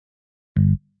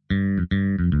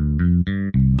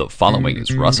The following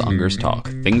is Russ Unger's talk,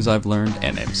 things I've learned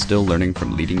and am still learning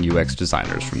from leading UX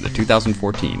designers from the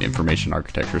 2014 Information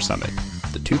Architecture Summit.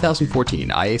 The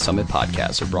 2014 IA Summit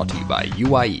podcasts are brought to you by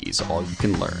UIE's All You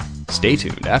Can Learn. Stay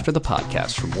tuned after the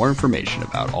podcast for more information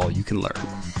about All You Can Learn.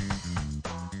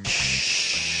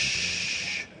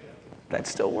 Shh. That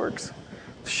still works.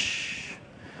 Shh.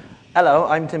 Hello,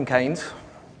 I'm Tim Keynes.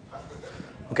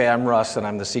 Okay, I'm Russ, and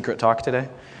I'm the secret talk today.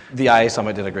 The IA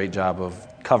Summit did a great job of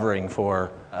covering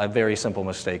for a very simple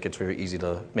mistake. It's very easy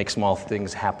to make small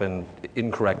things happen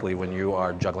incorrectly when you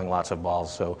are juggling lots of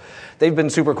balls. So they've been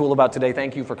super cool about today.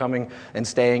 Thank you for coming and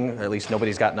staying. Or at least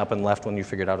nobody's gotten up and left when you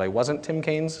figured out I wasn't Tim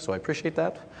Keynes, so I appreciate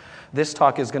that. This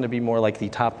talk is going to be more like the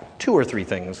top 2 or 3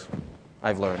 things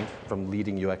I've learned from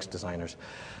leading UX designers.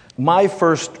 My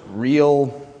first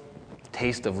real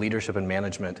taste of leadership and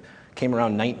management came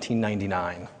around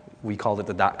 1999. We called it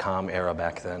the dot-com era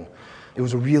back then. It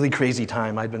was a really crazy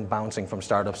time. I'd been bouncing from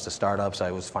startups to startups.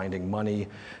 I was finding money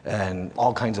and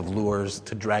all kinds of lures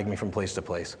to drag me from place to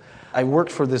place. I worked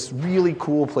for this really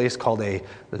cool place called a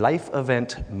life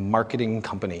event marketing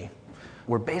company.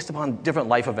 We're based upon different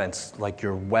life events, like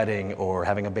your wedding or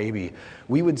having a baby.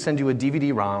 We would send you a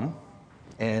DVD-ROM,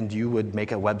 and you would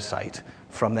make a website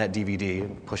from that DVD,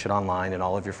 push it online, and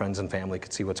all of your friends and family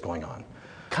could see what's going on.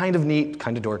 Kind of neat,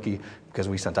 kind of dorky, because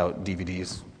we sent out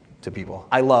DVDs to people.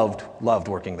 I loved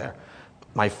working there.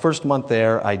 My first month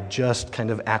there, I just kind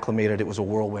of acclimated. It was a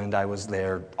whirlwind. I was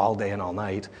there all day and all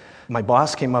night. My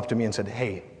boss came up to me and said,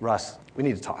 "Hey, Russ, we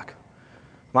need to talk."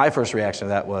 My first reaction to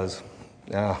that was,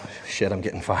 "Oh, shit, I'm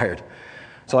getting fired."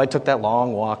 So I took that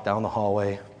long walk down the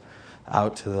hallway,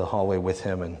 out to the hallway with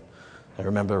him, and I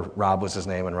remember Rob was his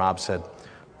name, and Rob said,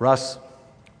 "Russ,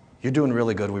 you're doing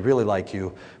really good. We really like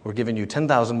you. We're giving you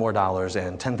 $10,000 more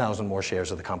and 10,000 more shares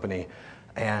of the company,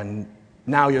 and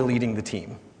now you're leading the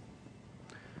team."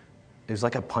 It was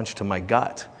like a punch to my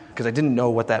gut, because I didn't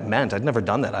know what that meant. I'd never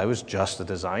done that. I was just a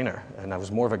designer, and I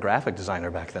was more of a graphic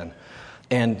designer back then.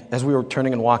 And as we were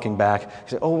turning and walking back,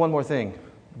 he said, "Oh, one more thing.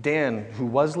 Dan, who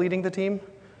was leading the team,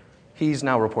 he's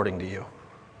now reporting to you."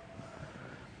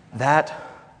 That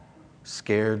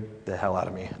scared the hell out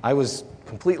of me. I was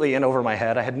completely in over my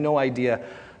head. I had no idea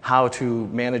how to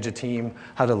manage a team,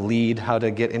 how to lead, how to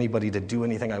get anybody to do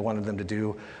anything I wanted them to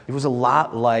do. It was a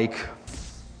lot like...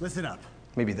 Listen up.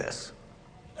 Maybe this.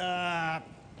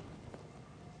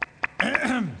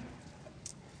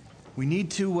 We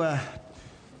need to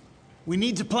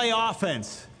play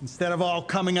offense instead of all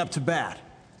coming up to bat.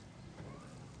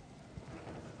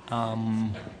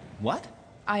 What?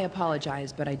 I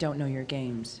apologize, but I don't know your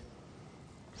games.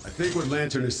 I think what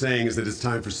Lantern is saying is that it's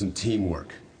time for some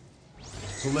teamwork.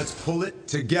 So let's pull it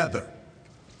together.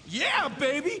 Yeah,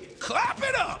 baby! Clap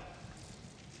it up!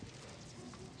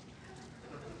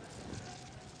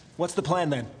 What's the plan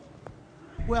then?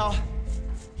 Well,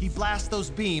 he blasts those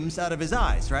beams out of his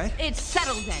eyes, right? It's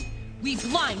settled then. We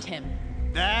blind him.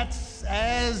 That's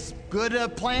as good a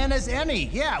plan as any.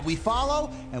 Yeah, we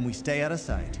follow and we stay out of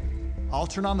sight. I'll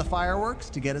turn on the fireworks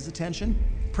to get his attention.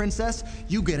 Princess,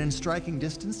 you get in striking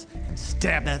distance and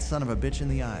stab that son of a bitch in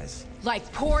the eyes.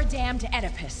 Like poor damned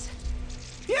Oedipus.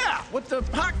 Yeah, what the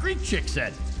hot Greek chick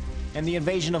said. And the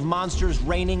invasion of monsters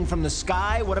raining from the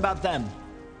sky? What about them?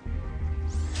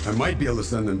 I might be able to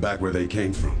send them back where they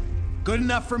came from. Good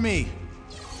enough for me.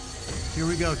 Here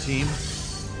we go, team.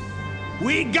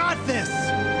 We got this!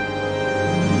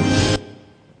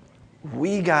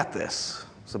 We got this.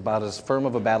 It's about as firm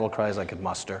of a battle cry as I could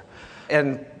muster.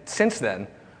 And since then,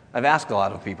 I've asked a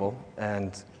lot of people,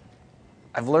 and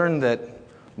I've learned that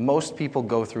most people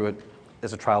go through it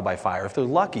as a trial by fire. If they're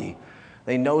lucky,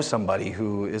 they know somebody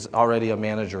who is already a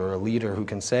manager or a leader who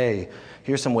can say,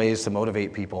 here's some ways to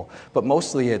motivate people. But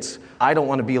mostly it's, I don't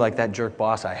want to be like that jerk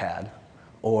boss I had,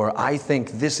 or I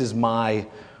think this is my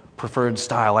preferred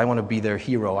style. I want to be their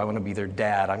hero. I want to be their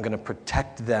dad. I'm going to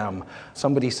protect them.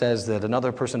 Somebody says that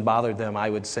another person bothered them, I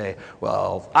would say,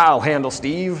 well, I'll handle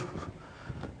Steve.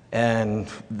 And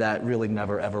that really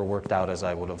never, ever worked out as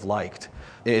I would have liked.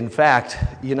 In fact,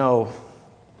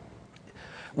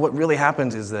 what really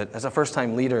happens is that as a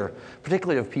first-time leader,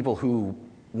 particularly of people who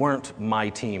weren't my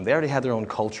team, they already had their own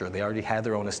culture. They already had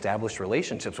their own established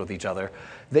relationships with each other.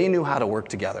 They knew how to work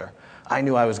together. I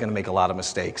knew I was going to make a lot of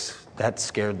mistakes. That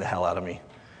scared the hell out of me.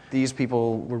 These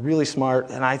people were really smart,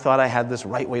 and I thought I had this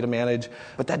right way to manage,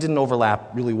 but that didn't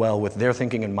overlap really well with their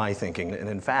thinking and my thinking. And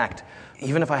in fact,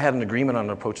 even if I had an agreement on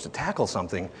an approach to tackle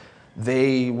something,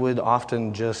 they would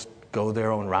often just go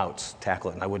their own routes,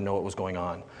 tackle it, and I wouldn't know what was going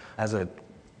on. As a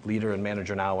leader and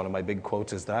manager now, one of my big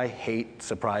quotes is that I hate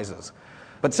surprises.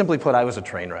 But simply put, I was a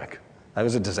train wreck. I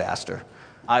was a disaster.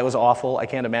 I was awful. I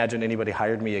can't imagine anybody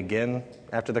hired me again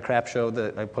after the crap show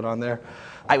that I put on there.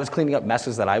 I was cleaning up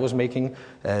messes that I was making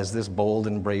as this bold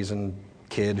and brazen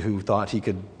kid who thought he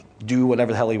could do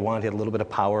whatever the hell he wanted. He had a little bit of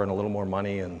power and a little more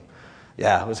money, and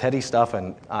yeah, it was heady stuff,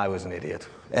 and I was an idiot.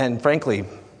 And frankly,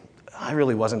 I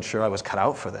really wasn't sure I was cut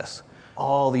out for this.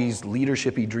 All these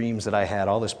leadership-y dreams that I had,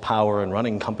 all this power and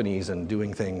running companies and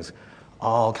doing things,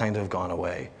 all kind of gone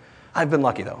away. I've been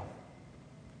lucky, though.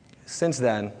 Since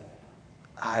then,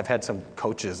 I've had some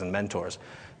coaches and mentors.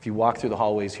 If you walk through the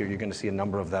hallways here, you're going to see a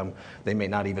number of them. They may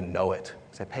not even know it.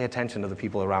 So I pay attention to the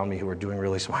people around me who are doing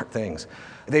really smart things.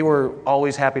 They were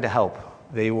always happy to help.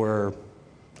 They were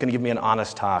going to give me an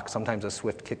honest talk, sometimes a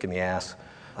swift kick in the ass,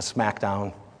 a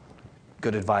smackdown,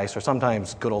 good advice, or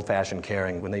sometimes good old-fashioned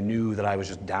caring when they knew that I was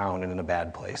just down and in a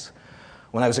bad place.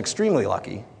 When I was extremely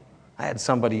lucky, I had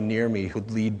somebody near me who'd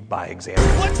lead by example.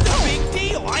 What's the big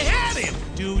deal? I had him!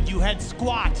 Dude, you had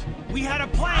squat. We had a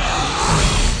plan.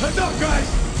 Heads up,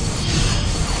 guys!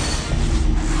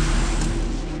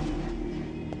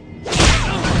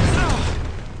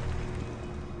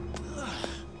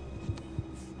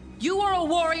 You are a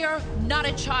warrior, not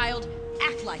a child.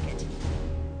 Act like it.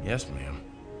 Yes, ma'am.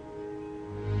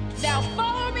 Now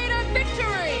follow me to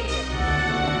victory!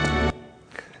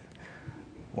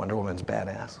 Wonder Woman's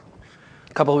badass.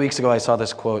 A couple of weeks ago, I saw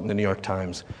this quote in the New York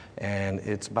Times, and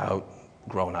it's about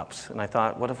grown-ups. And I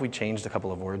thought, what if we changed a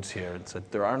couple of words here and said,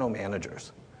 there are no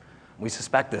managers. We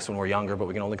suspect this when we're younger, but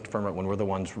we can only confirm it when we're the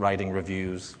ones writing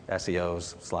reviews,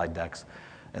 SEOs, slide decks,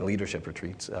 and leadership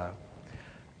retreats.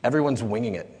 Everyone's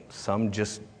winging it. Some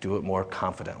just do it more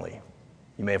confidently.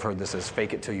 You may have heard this as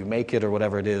fake it till you make it or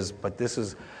whatever it is, but this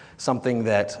is something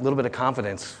that a little bit of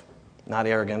confidence, not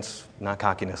arrogance, not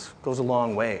cockiness, goes a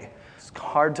long way. It's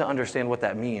hard to understand what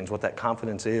that means, what that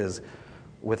confidence is,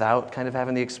 without kind of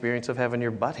having the experience of having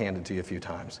your butt handed to you a few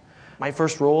times. My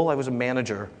first role, I was a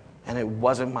manager, and it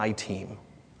wasn't my team.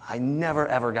 I never,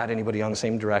 ever got anybody on the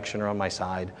same direction or on my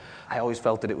side. I always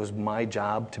felt that it was my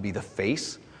job to be the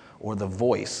face or the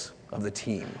voice of the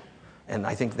team. And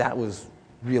I think that was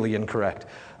really incorrect.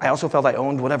 I also felt I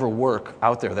owned whatever work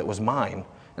out there that was mine,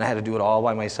 and I had to do it all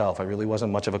by myself. I really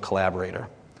wasn't much of a collaborator.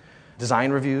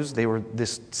 Design reviews, they were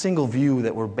this single view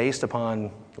that were based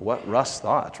upon what Russ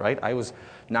thought, right? I was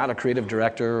not a creative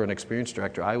director or an experienced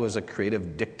director. I was a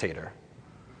creative dictator.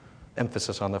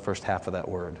 Emphasis on the first half of that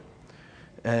word.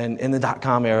 And in the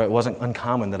dot-com era, it wasn't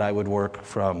uncommon that I would work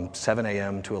from 7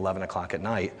 a.m. to 11 o'clock at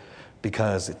night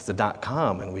because it's the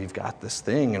dot-com and we've got this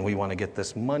thing and we want to get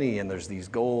this money and there's these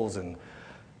goals, and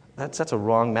that's a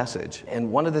wrong message.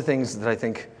 And one of the things that I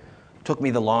think took me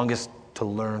the longest to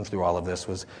learn through all of this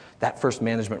was that first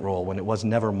management role when it was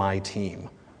never my team.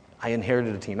 I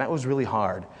inherited a team. That was really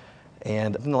hard.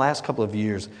 And in the last couple of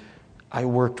years, I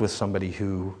worked with somebody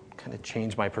who kind of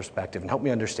changed my perspective and helped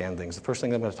me understand things. The first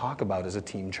thing I'm going to talk about is a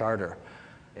team charter.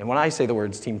 And when I say the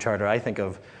words team charter, I think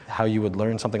of how you would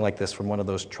learn something like this from one of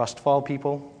those trust fall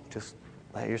people. Just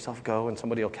let yourself go and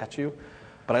somebody will catch you.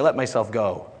 But I let myself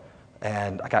go,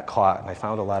 and I got caught, and I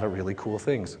found a lot of really cool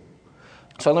things.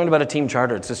 So I learned about a team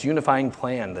charter. It's this unifying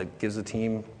plan that gives the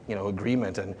team,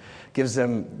 agreement and gives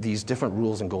them these different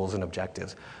rules and goals and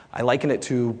objectives. I liken it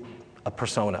to a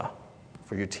persona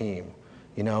for your team.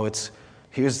 It's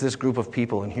here's this group of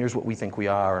people, and here's what we think we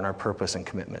are, and our purpose and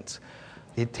commitments.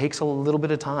 It takes a little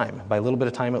bit of time. By a little bit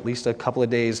of time, at least a couple of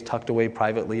days tucked away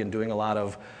privately and doing a lot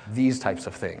of these types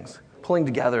of things. Pulling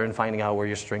together and finding out where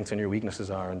your strengths and your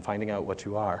weaknesses are and finding out what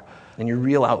you are. And your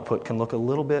real output can look a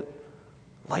little bit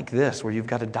like this, where you've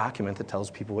got a document that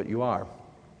tells people what you are.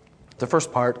 The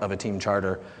first part of a team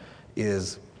charter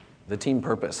is the team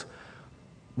purpose.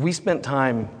 We spent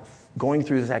time going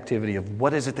through this activity of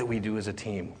what is it that we do as a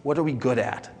team? What are we good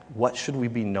at? What should we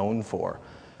be known for?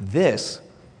 This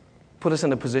put us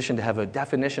in a position to have a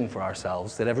definition for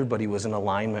ourselves that everybody was in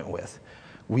alignment with.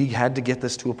 We had to get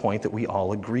this to a point that we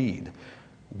all agreed.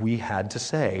 We had to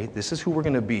say, this is who we're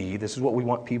going to be. This is what we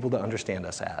want people to understand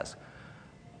us as.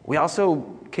 We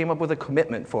also came up with a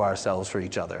commitment for ourselves for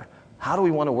each other. How do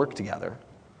we want to work together?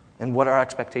 And what are our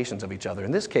expectations of each other?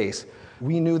 In this case,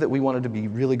 we knew that we wanted to be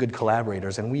really good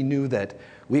collaborators, and we knew that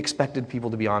we expected people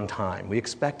to be on time. We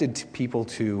expected people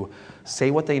to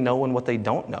say what they know and what they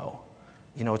don't know.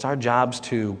 It's our jobs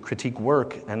to critique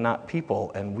work and not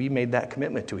people, and we made that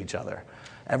commitment to each other.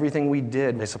 Everything we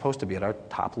did is supposed to be at our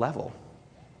top level.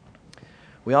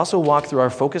 We also walked through our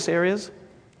focus areas,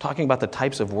 talking about the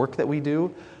types of work that we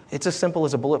do. It's as simple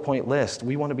as a bullet point list.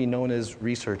 We want to be known as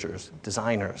researchers,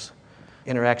 designers,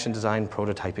 interaction design,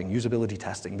 prototyping, usability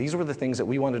testing. These were the things that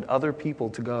we wanted other people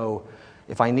to go,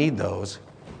 if I need those,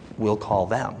 we'll call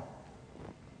them.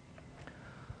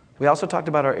 We also talked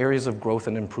about our areas of growth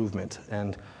and improvement.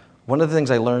 And one of the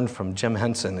things I learned from Jim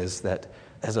Henson is that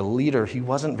as a leader, he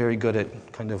wasn't very good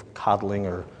at kind of coddling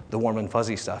or the warm and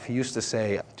fuzzy stuff. He used to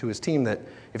say to his team that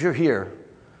if you're here,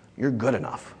 you're good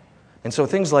enough. And so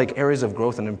things like areas of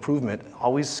growth and improvement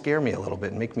always scare me a little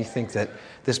bit and make me think that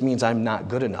this means I'm not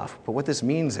good enough. But what this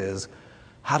means is,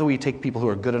 how do we take people who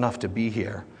are good enough to be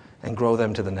here and grow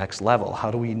them to the next level?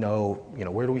 How do we know,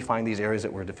 where do we find these areas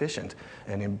that we're deficient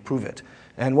and improve it?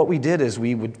 And what we did is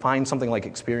we would find something like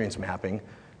experience mapping,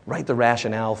 write the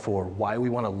rationale for why we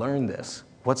want to learn this,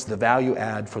 what's the value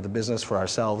add for the business, for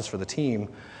ourselves, for the team,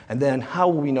 and then how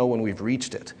will we know when we've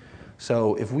reached it?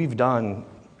 So if we've done,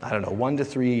 1 to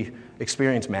 3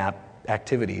 experience map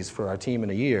activities for our team in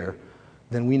a year,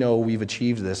 then we know we've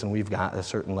achieved this and we've got a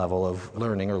certain level of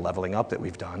learning or leveling up that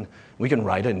we've done. We can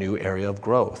write a new area of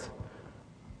growth.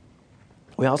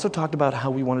 We also talked about how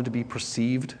we wanted to be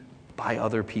perceived by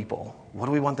other people. What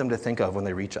do we want them to think of when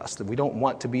they reach us? That we don't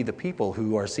want to be the people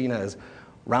who are seen as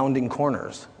rounding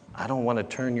corners. I don't want to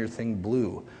turn your thing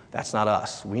blue. That's not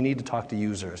us. We need to talk to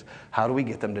users. How do we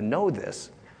get them to know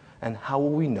this? And how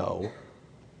will we know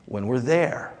when we're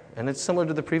there? And it's similar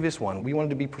to the previous one. We wanted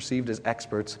to be perceived as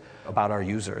experts about our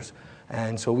users.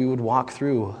 And so we would walk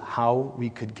through how we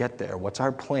could get there, what's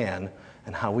our plan,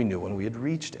 and how we knew when we had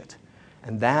reached it.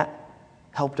 And that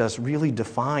helped us really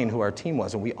define who our team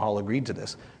was, and we all agreed to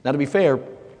this. Now, to be fair,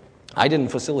 I didn't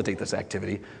facilitate this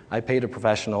activity. I paid a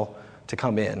professional to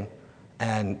come in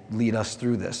and lead us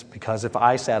through this, because if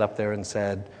I sat up there and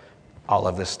said all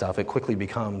of this stuff, it quickly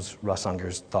becomes Russ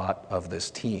Unger's thought of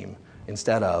this team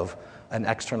instead of an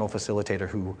external facilitator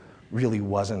who really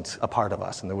wasn't a part of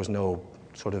us, and there was no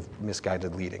sort of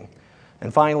misguided leading.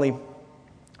 And finally,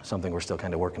 something we're still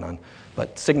kind of working on,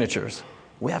 but signatures.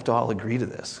 We have to all agree to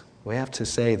this. We have to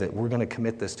say that we're going to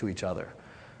commit this to each other,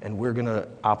 and we're going to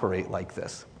operate like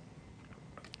this.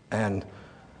 And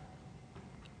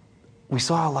we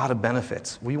saw a lot of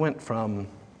benefits. We went from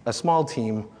a small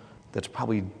team that's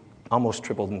probably almost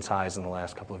tripled in size in the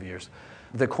last couple of years.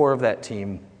 The core of that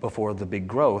team before the big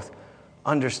growth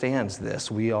understands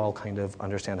this. We all kind of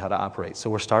understand how to operate. So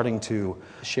we're starting to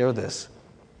share this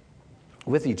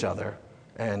with each other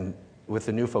and with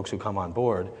the new folks who come on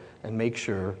board and make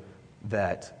sure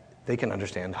that they can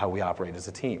understand how we operate as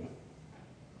a team.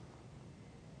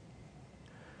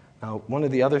 Now, one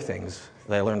of the other things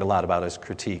that I learned a lot about is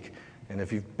critique. And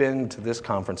if you've been to this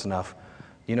conference enough,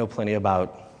 you know plenty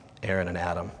about Aaron and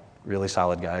Adam, really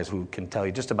solid guys who can tell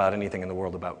you just about anything in the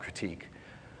world about critique.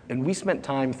 And we spent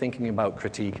time thinking about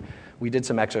critique. We did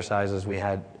some exercises. We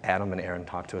had Adam and Aaron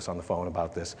talk to us on the phone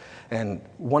about this. And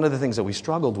one of the things that we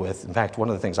struggled with, in fact, one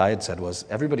of the things I had said was,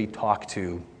 everybody talk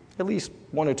to at least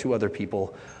 1 or 2 other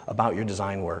people about your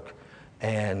design work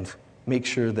and make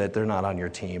sure that they're not on your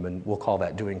team, and we'll call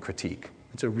that doing critique.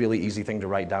 It's a really easy thing to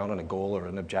write down on a goal or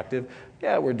an objective.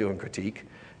 Yeah, we're doing critique.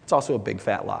 It's also a big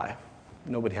fat lie.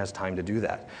 Nobody has time to do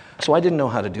that. So I didn't know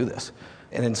how to do this.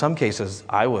 And in some cases,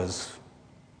 I was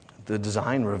the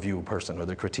design review person or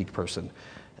the critique person.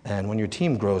 And when your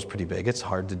team grows pretty big, it's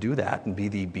hard to do that and be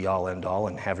the be-all, end-all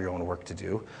and have your own work to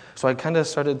do. So I kind of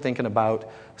started thinking about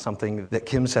something that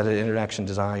Kim said at Interaction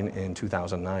Design in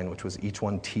 2009, which was each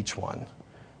one teach one.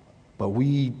 But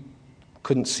we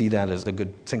couldn't see that as a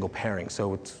good single pairing,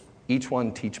 so it's each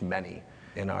one teach many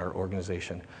in our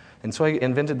organization. And so I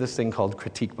invented this thing called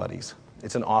Critique Buddies.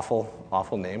 It's an awful,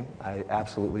 awful name. I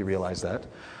absolutely realize that.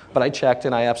 But I checked,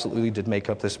 and I absolutely did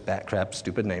make up this bat crap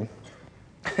stupid name.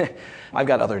 I've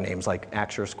got other names like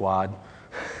Acture Squad.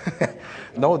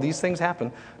 No, these things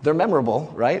happen. They're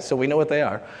memorable, right? So we know what they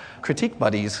are. Critique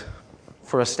Buddies,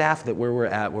 for a staff that where we're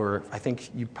at, I think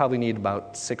you probably need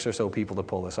about 6 or so people to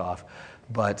pull this off.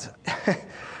 But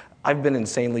I've been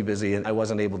insanely busy, and I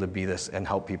wasn't able to be this and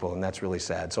help people, and that's really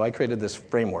sad. So I created this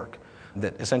framework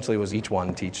that essentially was each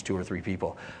one teach 2 or 3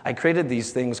 people. I created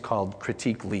these things called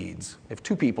critique leads. I have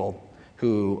 2 people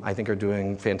who I think are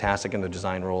doing fantastic in their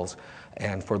design roles,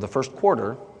 and for the first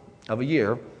quarter of a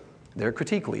year, they're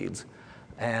critique leads.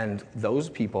 And those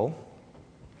people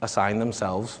assign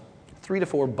themselves 3 to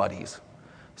 4 buddies.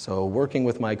 So working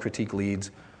with my critique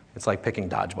leads, it's like picking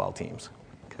dodgeball teams.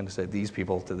 Kind of said these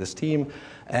people to this team,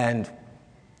 and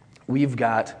we've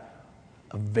got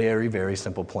a very, very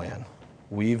simple plan.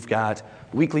 We've got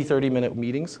weekly 30-minute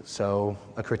meetings, so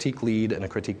a critique lead and a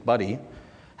critique buddy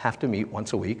have to meet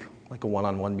once a week, like a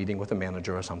one-on-one meeting with a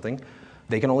manager or something.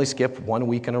 They can only skip 1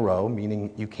 week in a row,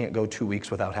 meaning you can't go 2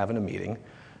 weeks without having a meeting.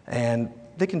 And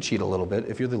they can cheat a little bit.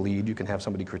 If you're the lead, you can have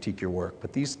somebody critique your work.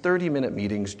 But these 30-minute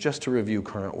meetings just to review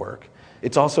current work.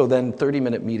 It's also then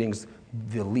 30-minute meetings,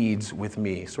 the leads with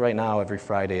me. So right now, every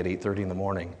Friday at 8:30 in the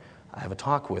morning, I have a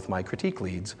talk with my critique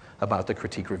leads about the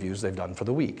critique reviews they've done for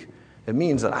the week. It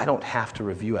means that I don't have to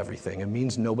review everything. It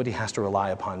means nobody has to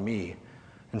rely upon me.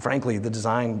 And frankly, the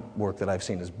design work that I've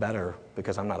seen is better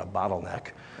because I'm not a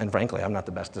bottleneck. And frankly, I'm not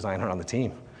the best designer on the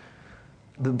team.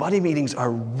 The buddy meetings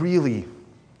are really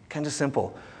kind of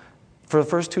simple. For the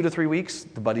first 2 to 3 weeks,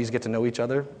 the buddies get to know each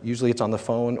other. Usually it's on the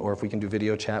phone, or if we can do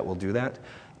video chat, we'll do that.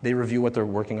 They review what they're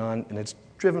working on, and it's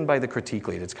driven by the critique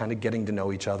lead. It's kind of getting to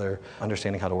know each other,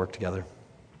 understanding how to work together.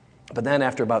 But then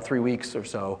after about 3 weeks or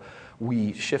so,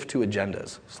 we shift to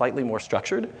agendas, slightly more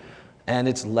structured, and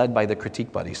it's led by the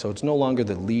critique buddy. So it's no longer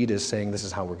the lead is saying, this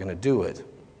is how we're going to do it.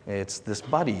 It's this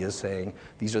buddy is saying,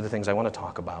 these are the things I want to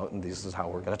talk about, and this is how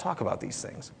we're going to talk about these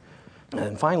things. And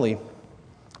then finally,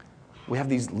 we have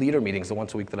these leader meetings, the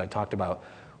once a week that I talked about.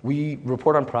 We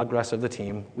report on progress of the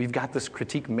team. We've got this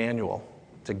critique manual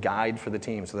to guide for the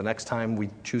team. So the next time we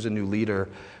choose a new leader,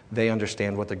 they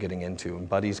understand what they're getting into. And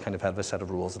buddies kind of have a set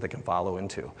of rules that they can follow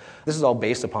into. This is all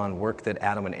based upon work that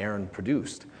Adam and Aaron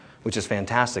produced, which is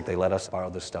fantastic. They let us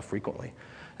borrow this stuff frequently.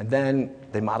 And then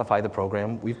they modify the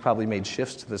program. We've probably made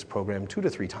shifts to this program 2 to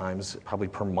 3 times, probably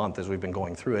per month as we've been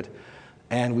going through it.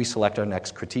 And we select our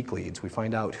next critique leads. We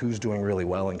find out who's doing really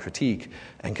well in critique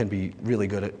and can be really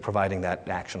good at providing that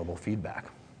actionable feedback.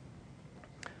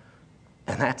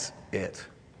 And that's it.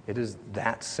 It is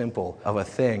that simple of a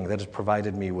thing that has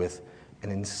provided me with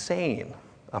an insane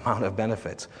amount of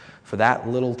benefits. For that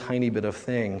little tiny bit of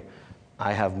thing,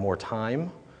 I have more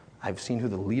time. I've seen who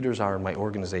the leaders are in my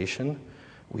organization.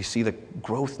 We see the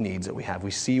growth needs that we have.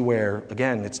 We see where,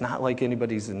 again, it's not like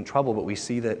anybody's in trouble, but we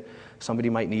see that somebody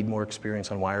might need more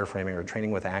experience on wireframing or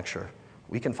training with Axure.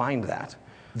 We can find that.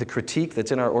 The critique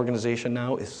that's in our organization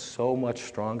now is so much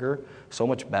stronger, so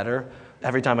much better.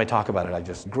 Every time I talk about it, I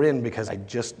just grin because I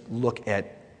just look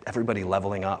at everybody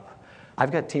leveling up.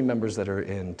 I've got team members that are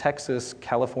in Texas,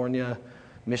 California,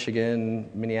 Michigan,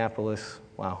 Minneapolis.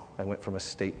 Wow, I went from a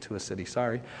state to a city,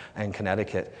 sorry, and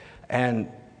Connecticut. And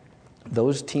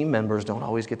those team members don't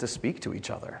always get to speak to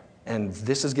each other. And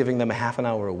this is giving them a half an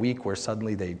hour a week where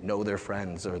suddenly they know their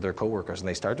friends or their coworkers and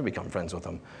they start to become friends with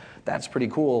them. That's pretty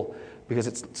cool because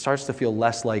it starts to feel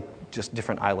less like just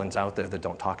different islands out there that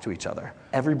don't talk to each other.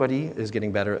 Everybody is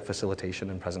getting better at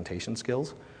facilitation and presentation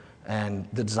skills, and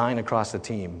the design across the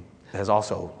team has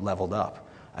also leveled up.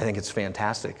 I think it's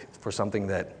fantastic for something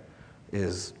that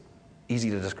is easy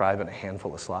to describe in a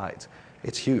handful of slides.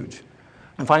 It's huge.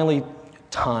 And finally,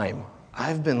 time.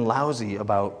 I've been lousy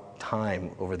about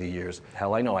time over the years.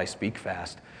 Hell, I know I speak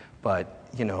fast, but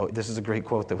this is a great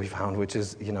quote that we found, which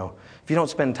is, if you don't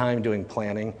spend time doing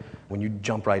planning, when you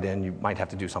jump right in, you might have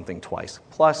to do something twice.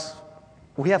 Plus,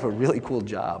 we have a really cool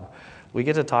job. We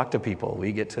get to talk to people.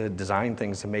 We get to design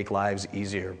things to make lives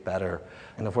easier, better.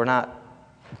 And if we're not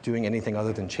doing anything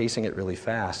other than chasing it really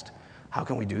fast, how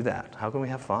can we do that? How can we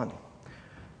have fun?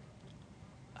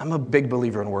 I'm a big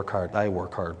believer in work hard. I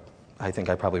work hard. I think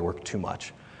I probably work too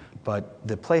much. But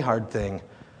the play hard thing,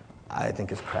 I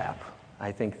think is crap.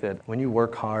 I think that when you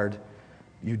work hard,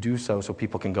 you do so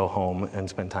people can go home and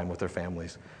spend time with their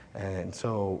families. And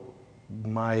so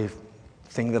my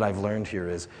thing that I've learned here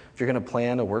is if you're going to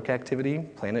plan a work activity,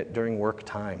 plan it during work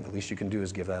time. The least you can do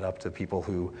is give that up to people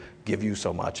who give you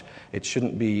so much. It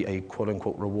shouldn't be a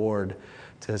quote-unquote reward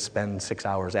to spend 6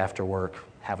 hours after work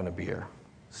having a beer.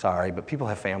 Sorry, but people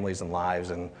have families and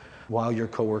lives, and while your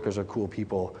coworkers are cool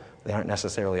people, they aren't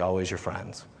necessarily always your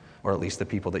friends, or at least the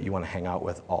people that you want to hang out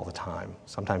with all the time.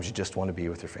 Sometimes you just want to be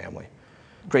with your family.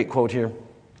 Great quote here.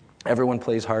 Everyone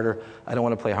plays harder. I don't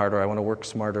want to play harder. I want to work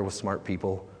smarter with smart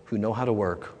people who know how to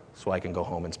work so I can go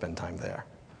home and spend time there.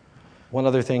 One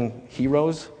other thing,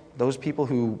 heroes, those people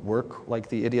who work like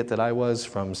the idiot that I was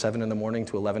from 7 in the morning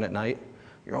to 11 at night,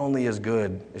 you're only as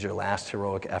good as your last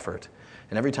heroic effort.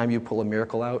 And every time you pull a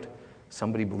miracle out,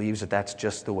 somebody believes that that's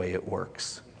just the way it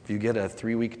works. If you get a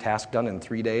 3-week task done in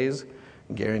 3 days,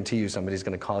 I guarantee you somebody's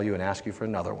going to call you and ask you for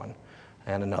another one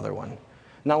and another one.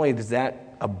 Not only is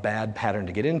that a bad pattern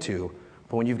to get into,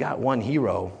 but when you've got one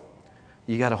hero,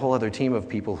 you got a whole other team of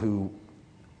people who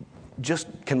just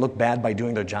can look bad by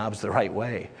doing their jobs the right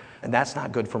way. And that's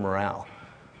not good for morale.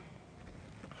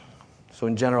 So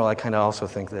in general, I kind of also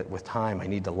think that with time, I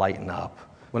need to lighten up.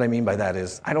 What I mean by that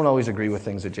is, I don't always agree with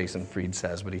things that Jason Fried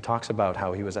says, but he talks about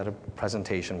how he was at a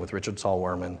presentation with Richard Saul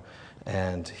Wurman,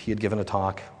 and he had given a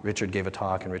talk, Richard gave a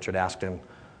talk, and Richard asked him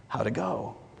how to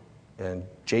go. And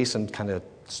Jason kind of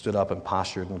stood up and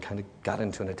postured and kind of got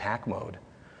into an attack mode.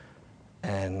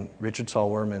 And Richard Saul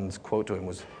Wurman's quote to him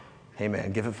was, "Hey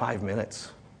man, give it 5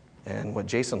 minutes." And what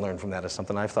Jason learned from that is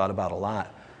something I've thought about a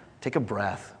lot. Take a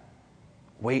breath.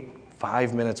 Wait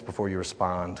 5 minutes before you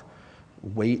respond.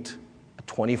 Wait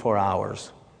 24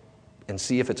 hours and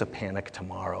see if it's a panic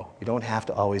tomorrow. You don't have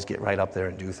to always get right up there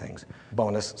and do things.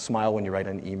 Bonus, smile when you write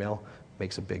an email.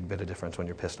 Makes a big bit of difference when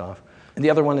you're pissed off. And the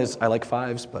other one is, I like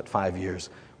 5s, but 5 years.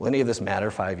 Will any of this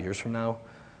matter 5 years from now?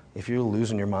 If you're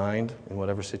losing your mind in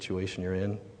whatever situation you're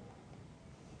in,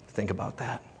 think about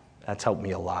that. That's helped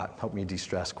me a lot, helped me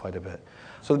de-stress quite a bit.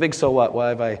 So the big so what, why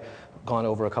have I gone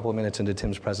over a couple of minutes into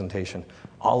Tim's presentation?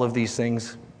 All of these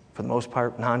things, for the most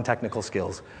part, non-technical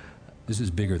skills. This is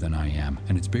bigger than I am,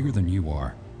 and it's bigger than you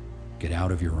are. Get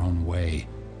out of your own way.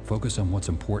 Focus on what's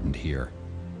important here.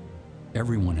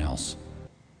 Everyone else.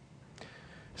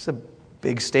 It's a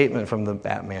big statement from the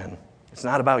Batman. It's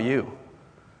not about you.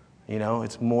 You know,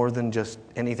 it's more than just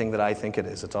anything that I think it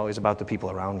is. It's always about the people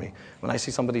around me. When I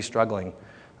see somebody struggling,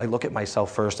 I look at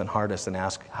myself first and hardest and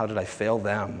ask, how did I fail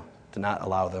them to not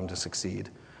allow them to succeed?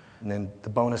 And then the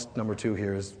bonus number 2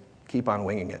 here is keep on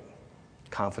winging it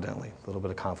confidently. A little bit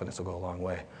of confidence will go a long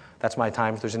way. That's my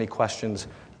time. If there's any questions,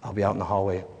 I'll be out in the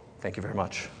hallway. Thank you very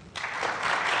much.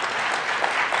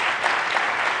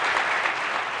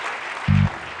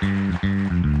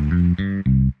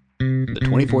 The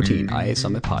 2014 IA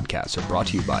Summit podcasts are brought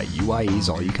to you by UIE's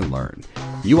All You Can Learn.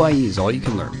 UIE's All You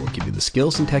Can Learn will give you the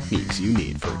skills and techniques you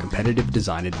need for a competitive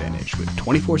design advantage with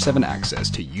 24/7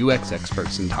 access to UX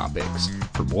experts and topics.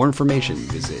 For more information,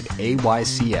 visit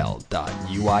aycl.uie.com.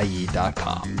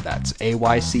 That's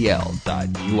aycl.uie.com.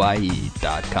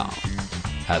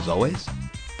 As always,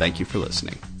 thank you for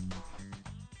listening.